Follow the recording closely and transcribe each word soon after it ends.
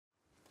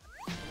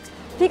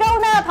비가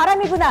오나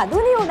바람이 부나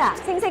눈이 오나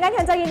생생한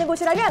현장이 있는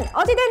곳이라면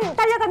어디든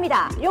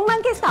달려갑니다.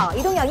 욕망 캐스터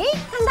이동영이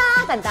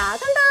간다.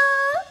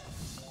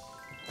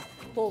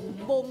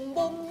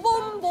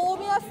 봄봄봄봄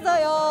봄이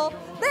왔어요.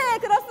 네,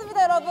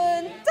 그렇습니다, 여러분.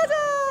 짜잔!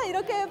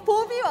 이렇게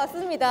봄이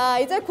왔습니다.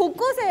 이제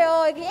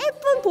곳곳에요. 이렇게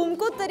예쁜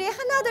봄꽃들이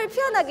하나둘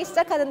피어나기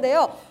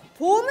시작하는데요.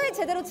 봄을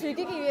제대로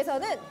즐기기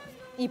위해서는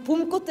이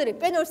봄꽃들을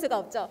빼놓을 수가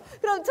없죠.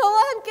 그럼 저와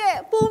함께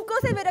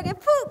봄꽃의 매력에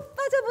푹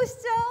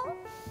빠져보시죠.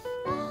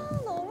 아,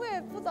 너무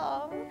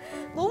예쁘다.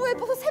 너무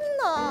예뻐서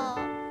샘나.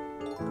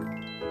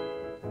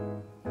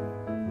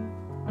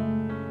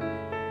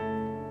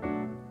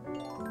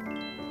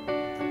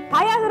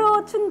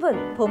 바야흐로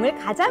춘분, 봄을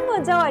가장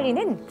먼저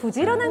알리는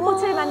부지런한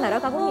꽃을 만나러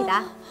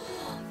가봅니다.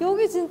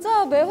 여기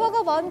진짜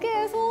매화가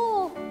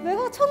만개해서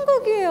매화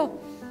천국이에요.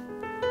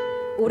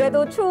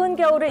 올해도 추운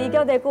겨울을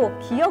이겨내고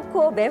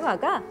기어코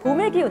매화가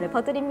봄의 기운을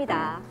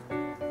퍼뜨립니다.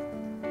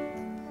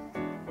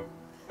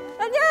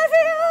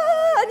 안녕하세요.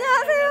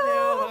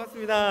 안녕하세요.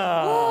 반갑습니다.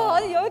 와,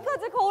 아니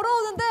여기까지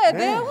걸어오는데 네.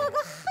 매화가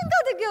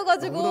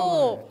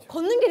한가득이어가지고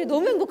걷는 길이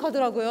너무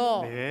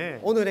행복하더라고요. 네.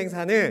 오늘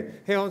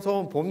행사는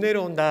해연소원 봄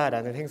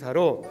내려온다라는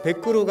행사로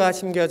 100그루가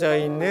심겨져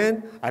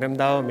있는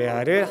아름다운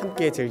매화를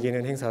함께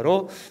즐기는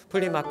행사로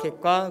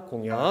플리마켓과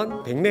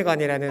공연,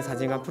 백매관이라는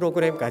사진관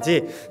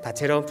프로그램까지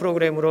다채로운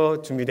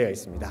프로그램으로 준비되어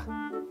있습니다.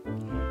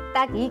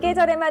 딱 이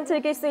계절에만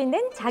즐길 수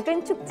있는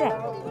작은 축제.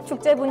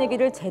 축제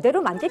분위기를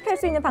제대로 만끽할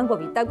수 있는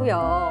방법이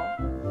있다고요.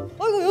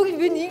 아이고, 여기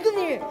웬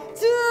이근이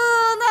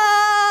준아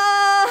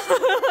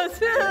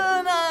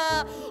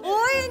준아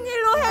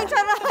 5인일로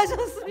행차를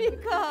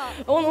하셨습니까?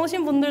 오늘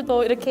오신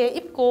분들도 이렇게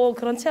입고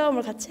그런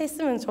체험을 같이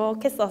했으면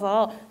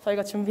좋겠어서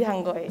저희가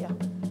준비한 거예요.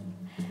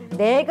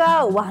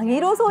 내가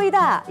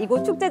왕이로소이다.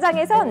 이곳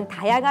축제장에선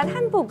다양한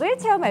한복을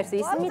체험할 수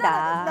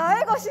있습니다.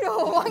 나의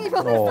것이요. 왕이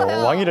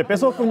변했어요. 왕위를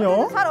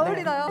뺏었군요. 잘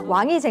어울리나요?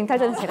 왕이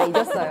쟁탈전에서 제가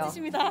이겼어요.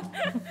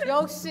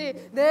 역시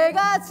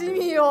내가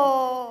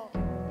짐이요.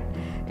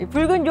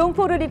 붉은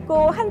용포를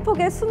입고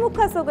한폭의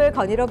수묵화 속을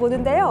거닐어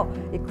보는데요.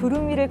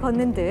 구름 위를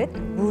걷는 듯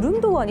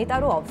무릉도원이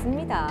따로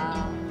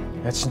없습니다.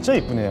 야, 진짜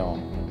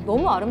이쁘네요.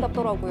 너무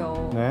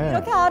아름답더라고요. 네.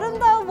 이렇게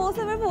아름다운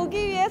모습을 보기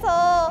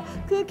위해서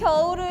그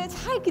겨울을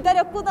잘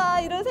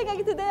기다렸구나 이런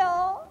생각이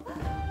드네요.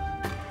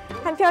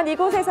 한편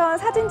이곳에선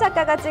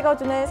사진작가가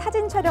찍어주는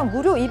사진 촬영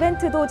무료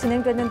이벤트도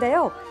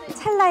진행됐는데요.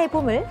 찰나의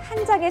봄을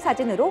한 장의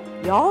사진으로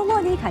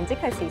영원히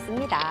간직할 수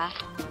있습니다.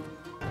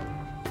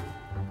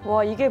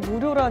 와, 이게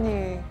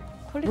무료라니.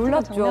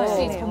 놀랍죠.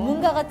 역시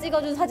전문가가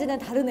찍어준 사진은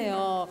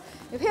다르네요.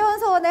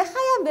 회원서원의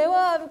하얀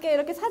매화와 함께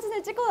이렇게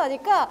사진을 찍고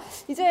나니까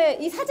이제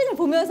이 사진을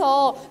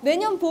보면서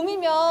내년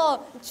봄이면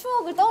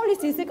추억을 떠올릴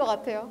수 있을 것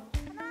같아요.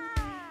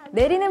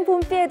 내리는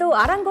봄비에도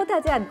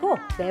아랑곳하지 않고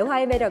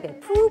매화의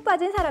매력에 푹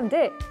빠진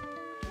사람들.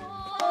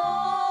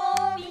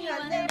 봄이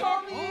왔네,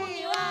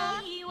 봄이 와.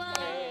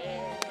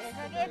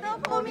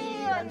 세상에도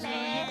봄이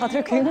왔네.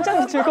 다들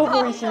굉장히 즐거워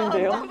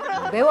보이시는데요.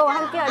 매화와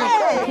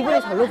함께하니까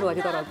기분이 절로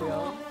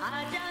좋아지더라고요.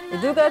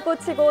 누가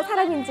꽃이고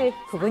사람인지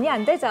구분이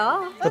안 되죠.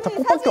 다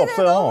꽃밖에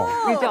없어요.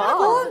 그죠?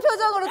 고운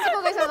표정으로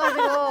찍고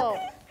계셔가지고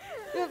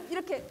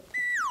이렇게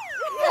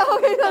하고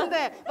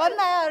계셨는데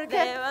맞나요? 이렇게?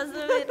 네,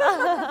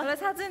 맞습니다. 원래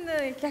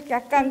사진은 이렇게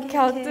약간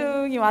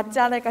갸우뚱이 맞지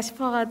않을까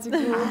싶어가지고.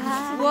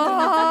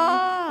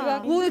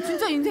 와, 오,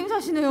 진짜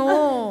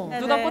인생샷이네요.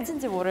 누가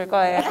꽃인지 모를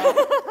거예요.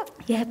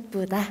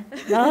 예쁘다.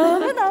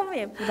 너무너무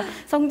예쁘다.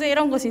 성주에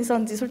이런 곳이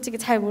있었는지 솔직히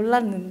잘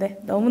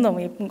몰랐는데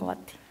너무너무 예쁜 것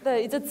같아요.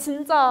 네, 이제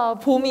진짜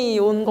봄이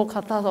온 것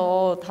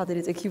같아서 다들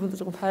이제 기분도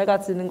조금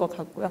밝아지는 것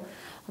같고요.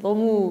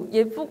 너무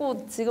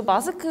예쁘고 지금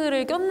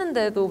마스크를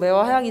꼈는데도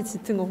매화 향이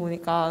짙은 거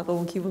보니까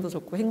너무 기분도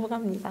좋고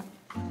행복합니다.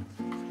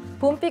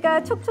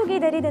 봄비가 촉촉이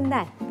내리는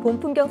날,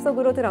 봄 풍경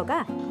속으로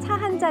들어가 차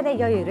한 잔의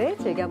여유를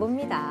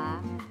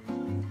즐겨봅니다.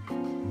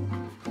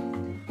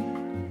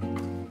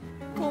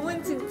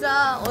 봄은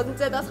진짜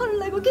언제나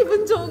설레고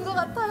기분 좋은 것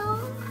같아요.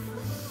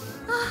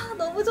 아,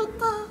 너무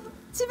좋다.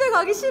 집에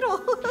가기 싫어.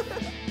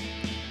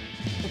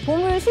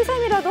 봄을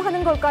시샘이라도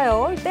하는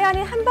걸까요? 때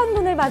아닌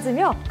한방눈을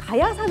맞으며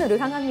가야산으로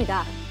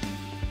향합니다.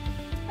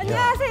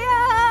 안녕하세요.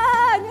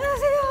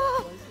 안녕하세요.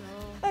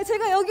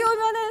 제가 여기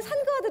오면은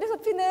산과들에서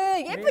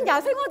피는 예쁜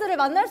야생화들을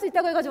만날 수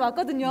있다고 해가지고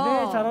왔거든요.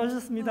 네, 잘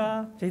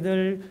오셨습니다.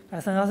 저희들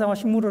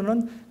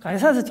가야산야생화식물원은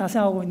가야산에서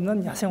자생하고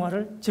있는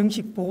야생화를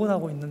정식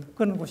복원하고 있는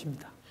그런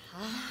곳입니다.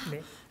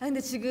 네. 근데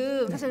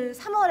지금 사실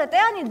 3월에 때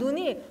아닌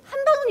눈이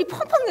한 방울이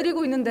펑펑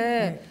내리고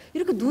있는데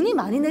이렇게 눈이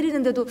많이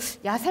내리는데도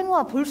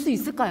야생화 볼 수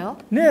있을까요?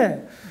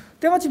 네,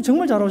 때마침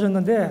정말 잘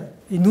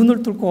오셨는데 이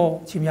눈을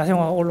뚫고 지금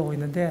야생화가 올라오고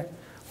있는데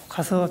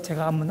가서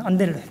제가 한번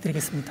안내를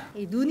해드리겠습니다.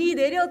 이 눈이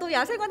내려도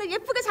야생화는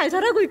예쁘게 잘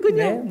자라고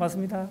있군요. 네,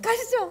 맞습니다.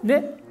 가시죠.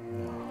 네.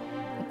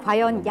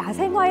 과연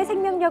야생화의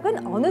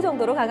생명력은 어느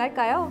정도로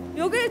강할까요?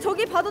 여기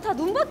저기 봐도 다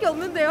눈밖에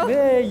없는데요?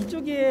 네,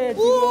 이쪽에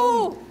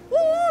오,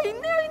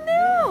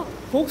 있네요.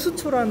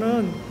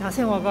 복수초라는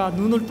야생화가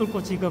눈을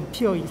뚫고 지금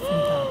피어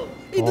있습니다.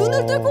 이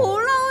눈을 뚫고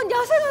올라온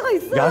야생화가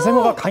있어요.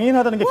 야생화가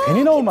강인하다는 게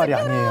괜히 나온 말이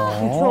아니에요.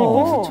 이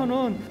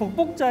복수초는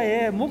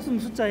복복자의 목숨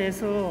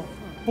숫자에서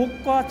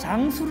복과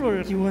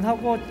장수를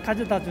기원하고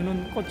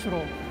가져다주는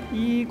꽃으로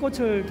이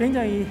꽃을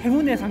굉장히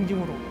행운의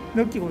상징으로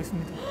느끼고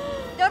있습니다.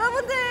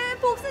 여러분들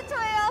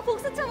복수초예요.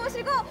 복수초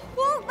모시고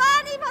복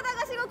많이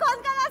받아가시고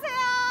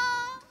건강하세요.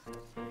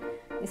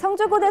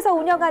 성주군에서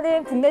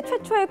운영하는 국내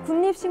최초의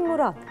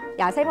국립식물원,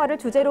 야생화를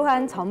주제로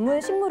한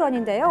전문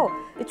식물원인데요.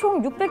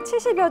 총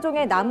 670여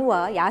종의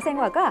나무와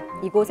야생화가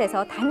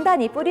이곳에서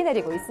단단히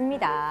뿌리내리고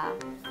있습니다.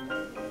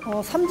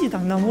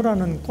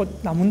 삼지당나무라는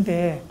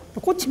나무인데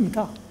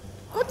꽃입니다.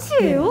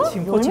 꽃이에요?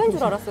 지금 열매인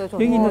줄 알았어요,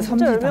 저는. 여기 있는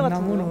진짜 열매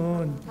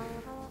삼지당나무는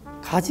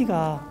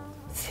가지가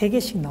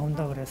 3개씩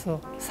나온다 그래서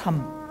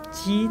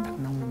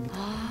삼지당나무입니다.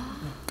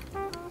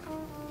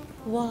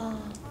 와,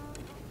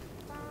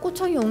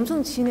 꽃향이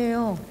엄청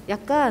진해요.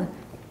 약간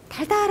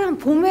달달한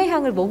봄의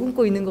향을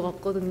머금고 있는 것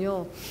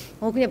같거든요.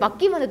 그냥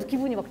맡기만 해도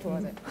기분이 막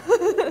좋아져요.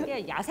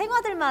 이게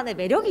야생화들만의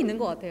매력이 있는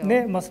것 같아요.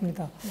 네,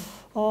 맞습니다.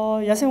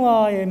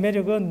 야생화의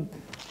매력은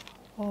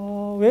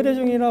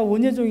외래종이나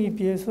원예종에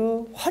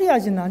비해서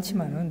화려하지는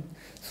않지만은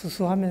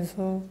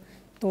수수하면서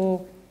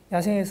또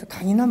야생에서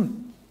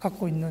강인함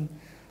갖고 있는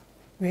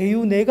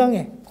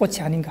외유내강의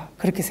꽃이 아닌가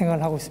그렇게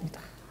생각을 하고 있습니다.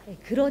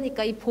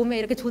 그러니까 이 봄에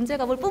이렇게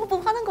존재감을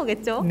뿜뿜하는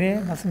거겠죠? 네,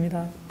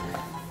 맞습니다.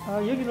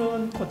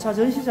 여기는 꽃차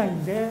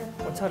전시장인데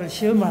꽃차를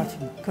시음을 할 수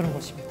있는 그런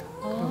곳입니다.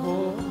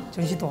 그리고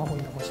전시도 하고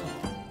있는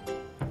곳입니다.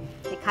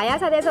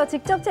 가야산에서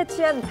직접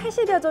채취한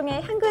 80여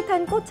종의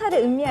향긋한 꽃차를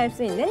음미할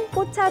수 있는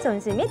꽃차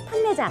전시 및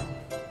판매장.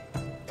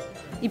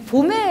 이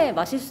봄에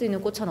마실 수 있는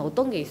꽃차는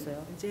어떤 게 있어요?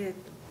 이제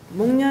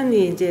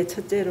목련이 이제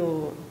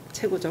첫째로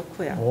최고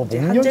좋고요.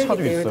 이제 목련차도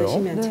한절기 때 있어요?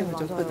 드시면 네, 최고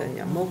맞아요.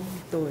 좋거든요.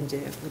 목도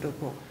이제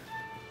그러고.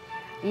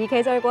 이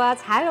계절과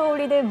잘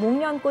어울리는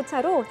목련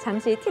꽃차로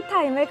잠시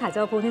티타임을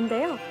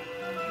가져보는데요.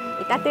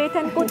 이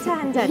따뜻한 꽃차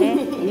한 잔에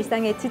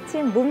일상에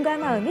지친 몸과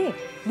마음이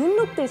눈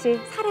녹듯이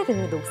사르르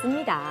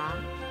녹습니다.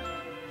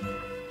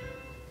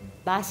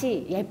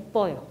 맛이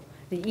예뻐요.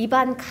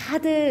 입안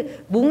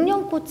가득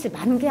목련꽃이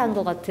만개한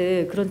것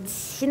같은 그런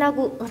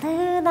진하고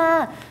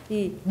은은한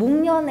이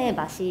목련의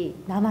맛이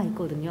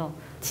남아있거든요.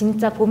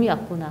 진짜 봄이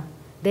왔구나.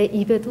 내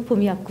입에도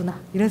봄이 왔구나.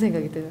 이런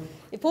생각이 들어요.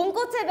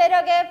 봄꽃의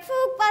매력에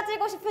푹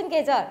빠지고 싶은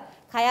계절.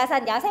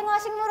 가야산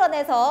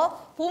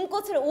야생화식물원에서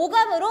봄꽃을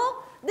오감으로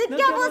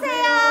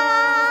느껴보세요.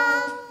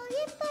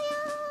 예뻐요.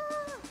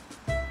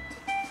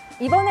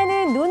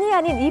 이번에는 눈이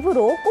아닌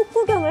입으로 꽃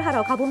구경을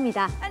하러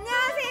가봅니다.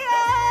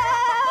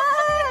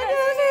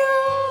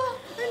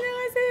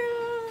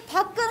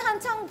 밖은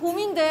한창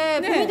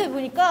봄인데 봄이 돼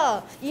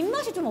보니까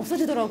입맛이 좀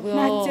없어지더라고요.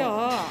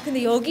 맞죠.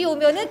 근데 여기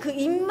오면은 그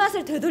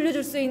입맛을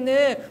되돌려줄 수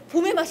있는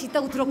봄의 맛이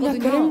있다고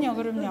들었거든요.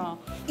 그럼요.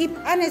 잎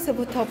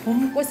안에서부터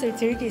봄꽃을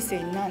즐길 수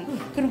있는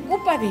그런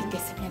꽃밥이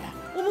있겠습니다.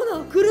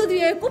 어머나, 그릇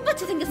위에 꽃밭이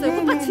생겼어요.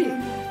 꽃밭이.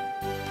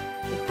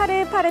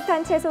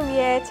 파릇파릇한 채소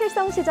위에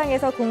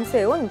칠성시장에서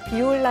공수해온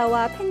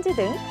비올라와 펜지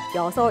등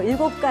 6,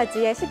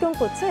 7가지의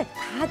식용꽃을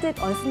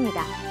가득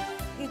얹습니다.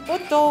 이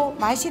꽃도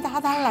맛이 다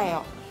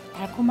달라요.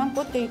 달콤한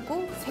꽃도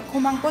있고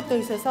새콤한 꽃도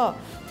있어서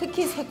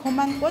특히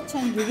새콤한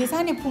꽃은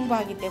유기산이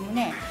풍부하기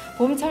때문에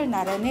봄철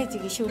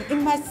나른해지기 쉬운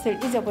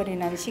입맛을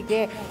잊어버리는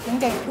시기에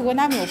굉장히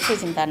피곤함이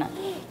없어진다는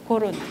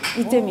그런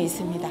이점이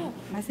있습니다.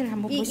 맛을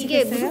한번 보시겠어요?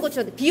 이게 무슨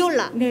꽃이었는데?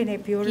 비올라. 네네,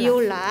 비올라.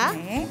 비올라.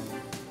 네.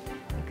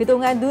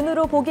 그동안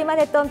눈으로 보기만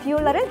했던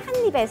비올라를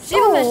한 입에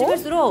씹으면 쏙!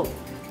 씹을수록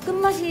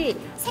끝맛이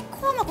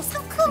새콤하고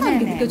상큼한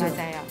게 네네, 느껴져요.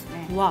 맞아요.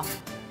 네. 와.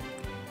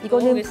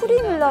 이거는 먹어보겠습니다.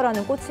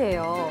 프리뮬라라는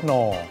꽃이에요.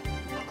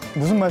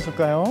 무슨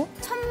맛일까요?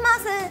 첫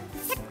맛은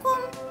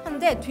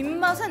새콤한데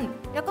뒷맛은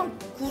약간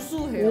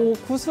구수해요.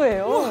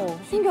 구수해요.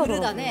 신기하다.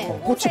 그릇 안에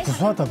꽃이 꽃의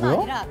구수하다고요?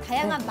 향뿐만 아니라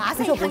다양한 맛의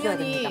드셔보셔야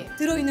향연이 됩니다.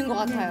 들어있는 것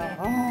같아요.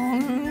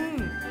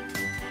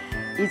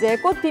 이제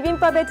꽃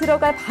비빔밥에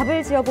들어갈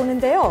밥을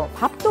지어보는데요.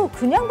 밥도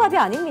그냥 밥이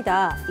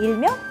아닙니다.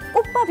 일명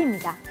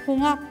꽃밥입니다.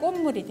 홍합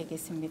꽃물이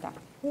되겠습니다.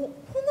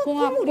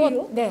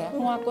 꽃물이요? 네,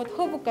 홍합꽃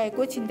허브가의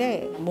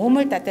꽃인데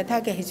몸을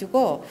따뜻하게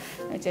해주고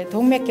이제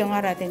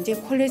동맥경화라든지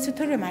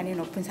콜레스테롤 많이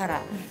높은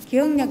사람,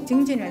 기억력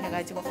증진을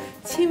해가지고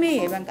치매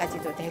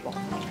예방까지도 되고.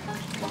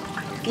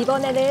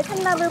 이번에는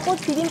산나물 꽃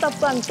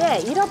비빔밥과 함께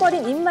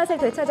잃어버린 입맛을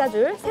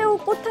되찾아줄 새우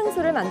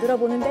꽃탕수를 만들어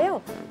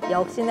보는데요.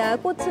 역시나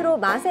꽃으로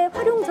맛의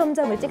활용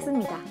점점을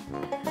찍습니다.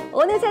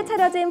 어느새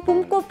차려진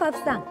봄꽃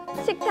밥상,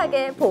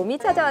 식탁에 봄이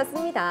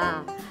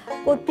찾아왔습니다.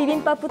 꽃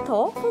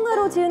비빔밥부터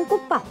홍화로 지은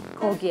꽃밥,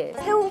 거기에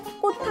새우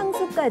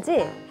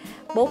꽃탕수까지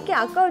먹기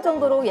아까울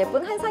정도로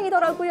예쁜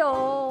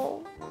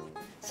한상이더라고요.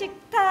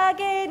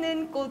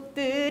 식탁에는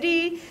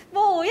꽃들이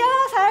모여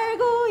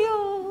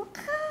살고요.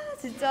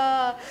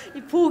 진짜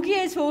이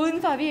보기에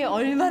좋은 밥이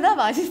얼마나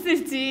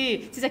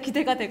맛있을지 진짜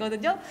기대가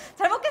되거든요.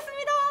 잘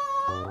먹겠습니다.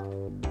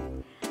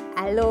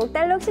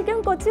 알록달록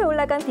식용꽃이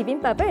올라간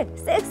비빔밥을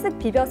쓱쓱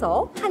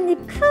비벼서 한 입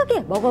크게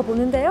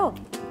먹어보는데요.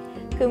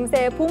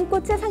 금세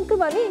봄꽃의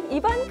상큼함이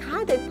입안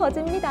가득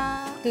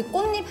퍼집니다. 그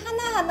꽃잎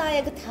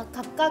하나하나의 그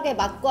각각의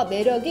맛과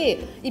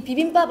매력이 이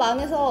비빔밥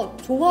안에서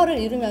조화를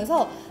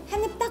이루면서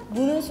한 입 딱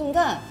무는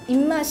순간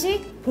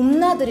입맛이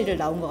봄나들이를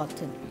나온 것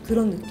같은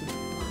그런 느낌.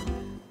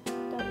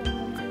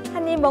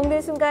 한 입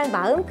먹는 순간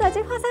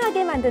마음까지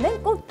화사하게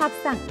만드는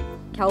꽃밥상.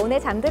 겨우내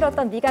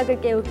잠들었던 미각을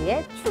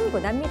깨우기에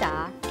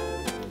충분합니다.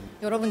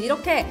 여러분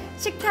이렇게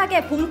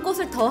식탁에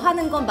봄꽃을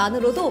더하는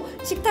것만으로도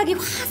식탁이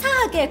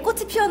화사하게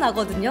꽃이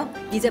피어나거든요.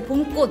 이제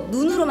봄꽃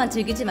눈으로만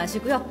즐기지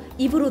마시고요.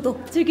 입으로도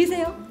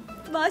즐기세요.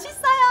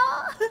 맛있어요.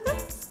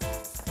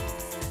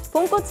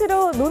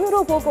 봄꽃으로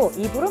눈으로 보고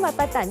입으로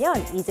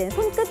맛봤다면 이젠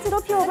손끝으로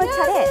피워볼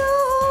차례.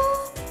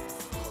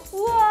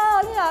 우와,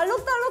 아니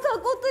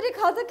알록달록한 꽃들이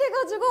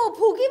가득해가지고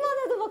보기만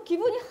해도 막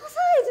기분이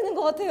화사해지는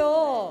것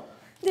같아요.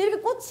 근데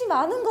이렇게 꽃이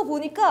많은 거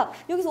보니까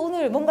여기서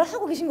오늘 뭔가를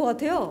하고 계신 것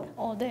같아요.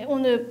 네,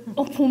 오늘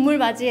봄을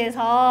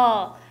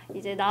맞이해서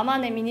이제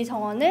나만의 미니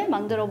정원을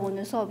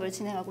만들어보는 수업을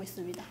진행하고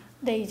있습니다.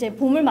 네, 이제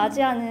봄을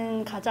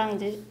맞이하는 가장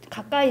이제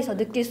가까이서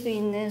느낄 수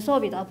있는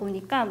수업이다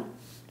보니까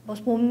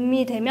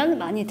봄이 되면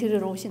많이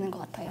들으러 오시는 것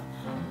같아요.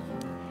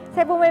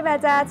 새봄을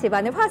맞아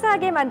집안을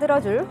화사하게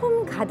만들어줄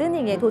홈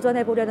가드닝에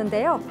도전해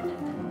보려는데요.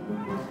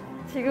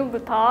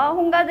 지금부터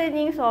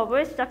홈가드닝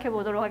수업을 시작해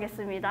보도록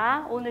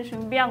하겠습니다. 오늘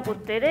준비한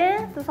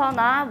꽃들은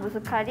수선화,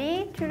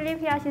 무스카리,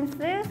 튤립,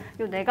 히아신스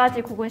이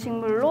 4가지 구근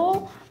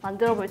식물로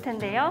만들어 볼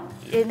텐데요.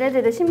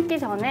 얘네들을 심기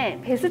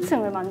전에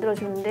배수층을 만들어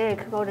주는데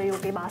그거를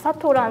여기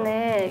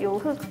마사토라는 요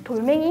흙,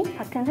 돌멩이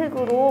같은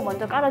흙으로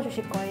먼저 깔아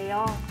주실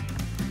거예요.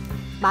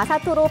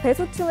 마사토로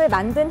배수층을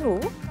만든 후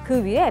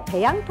그 위에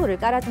배양토를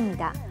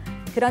깔아줍니다.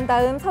 그런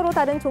다음 서로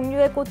다른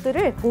종류의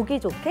꽃들을 보기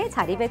좋게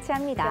자리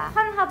배치합니다.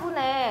 한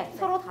화분에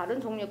서로 다른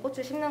종류의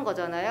꽃을 심는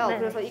거잖아요. 네.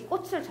 그래서 이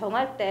꽃을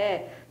정할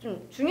때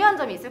좀 중요한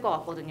점이 있을 것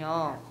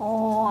같거든요.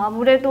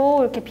 아무래도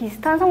이렇게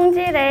비슷한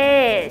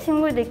성질의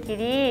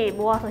식물들끼리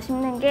모아서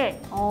심는 게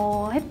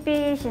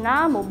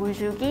햇빛이나 뭐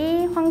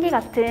물주기, 환기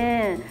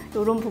같은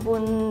이런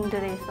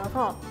부분들에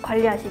있어서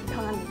관리하시기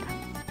편합니다.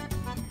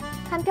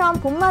 한편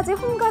봄맞이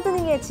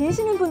홈가드닝에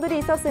진심인 분들이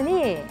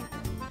있었으니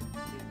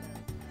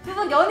두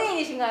분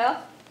연예인이신가요?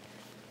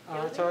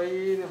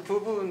 저희는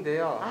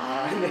부부인데요.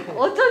 네.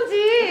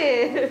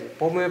 어쩐지.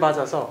 봄을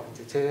맞아서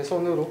이제 제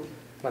손으로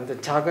만든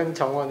작은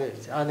정원을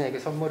이제 아내에게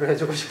선물을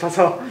해주고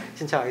싶어서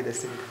신청하게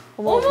됐습니다.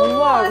 어머,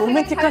 정말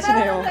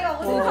로맨틱하시네요. 제가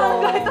무슨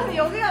사는가 했더니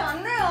여기가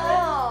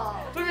맞네요.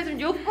 그러면 지금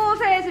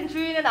이곳의 지금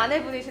주인은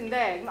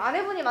아내분이신데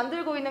아내분이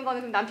만들고 있는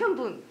거는 지금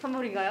남편분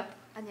선물인가요?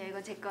 아니요,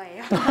 이건 제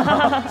거예요.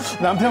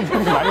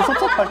 남편분이 많이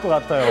섭섭할 것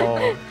같아요.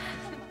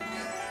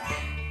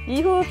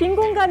 이후 빈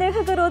공간을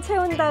흙으로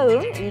채운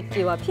다음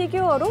이끼와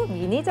피규어로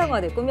미니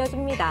정원을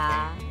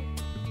꾸며줍니다.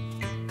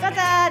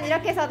 짜잔!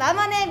 이렇게 해서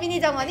나만의 미니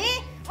정원이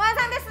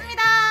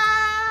완성됐습니다.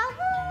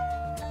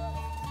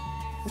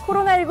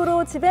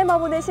 코로나19로 집에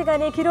머무는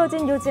시간이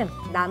길어진 요즘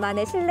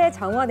나만의 실내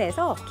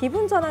정원에서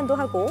기분 전환도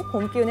하고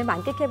봄 기운을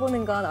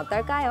만끽해보는 건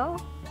어떨까요?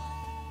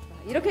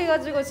 이렇게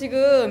해가지고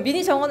지금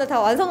미니 정원을 다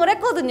완성을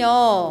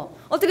했거든요.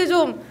 어떻게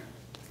좀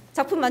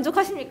작품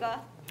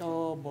만족하십니까?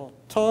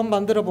 처음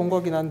만들어 본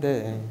거긴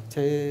한데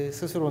제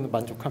스스로는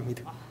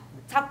만족합니다.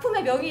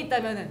 작품의 명이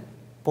있다면은?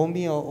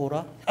 봄이여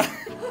오라.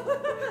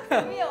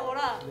 봄이여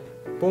오라.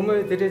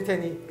 봄을 드릴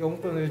테니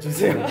용돈을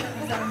주세요.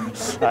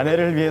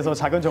 아내를 위해서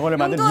작은 정원을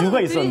만든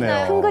이유가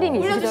있었네요. 큰 그림이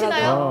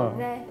올려주시나요?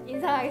 네,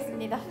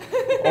 인사하겠습니다.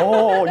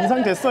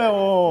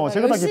 인상됐어요.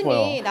 제가 다 기뻐요.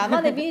 열심히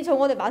나만의 미니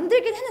정원을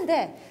만들긴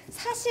했는데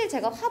사실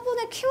제가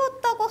화분을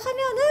키웠다고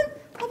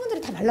하면은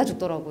화분들이 다 말라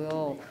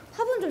죽더라고요.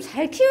 화분 좀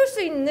잘 키울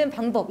수 있는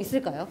방법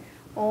있을까요?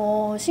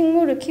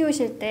 식물을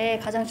키우실 때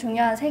가장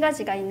중요한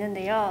 3가지가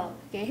있는데요.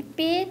 이게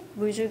햇빛,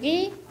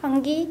 물주기,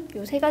 환기 이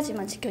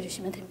 3가지만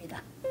지켜주시면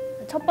됩니다.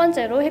 첫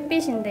번째로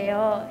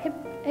햇빛인데요.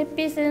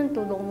 햇빛은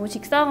또 너무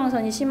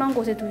직사광선이 심한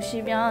곳에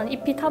두시면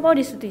잎이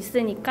타버릴 수도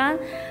있으니까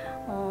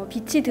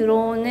빛이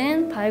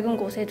들어오는 밝은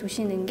곳에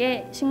두시는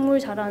게 식물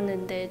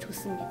자라는 데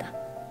좋습니다.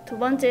 두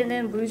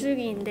번째는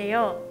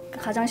물주기인데요.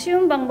 가장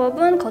쉬운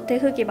방법은 겉에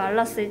흙이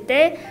말랐을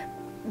때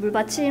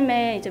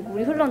물받침에 이제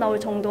물이 흘러나올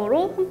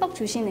정도로 흠뻑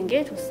주시는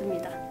게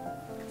좋습니다.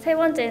 세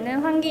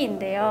번째는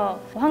환기인데요.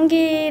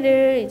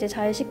 환기를 이제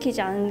잘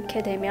시키지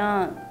않게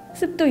되면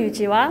습도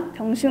유지와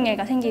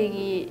병충해가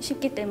생기기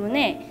쉽기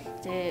때문에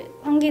이제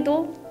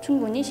환기도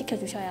충분히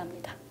시켜주셔야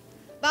합니다.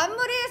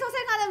 만물이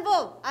소생하는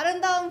봄,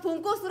 아름다운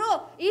봄꽃으로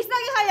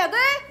일상의 활력을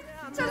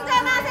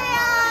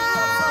충전하세요.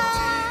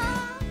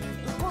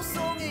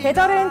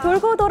 계절은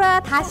돌고 돌아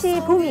다시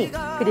봄이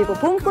그리고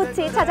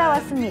봄꽃이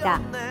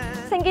찾아왔습니다.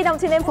 생기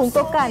넘치는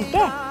봄꽃과 함께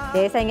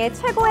내 생애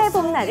최고의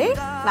봄날을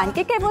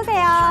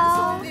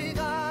만끽해보세요.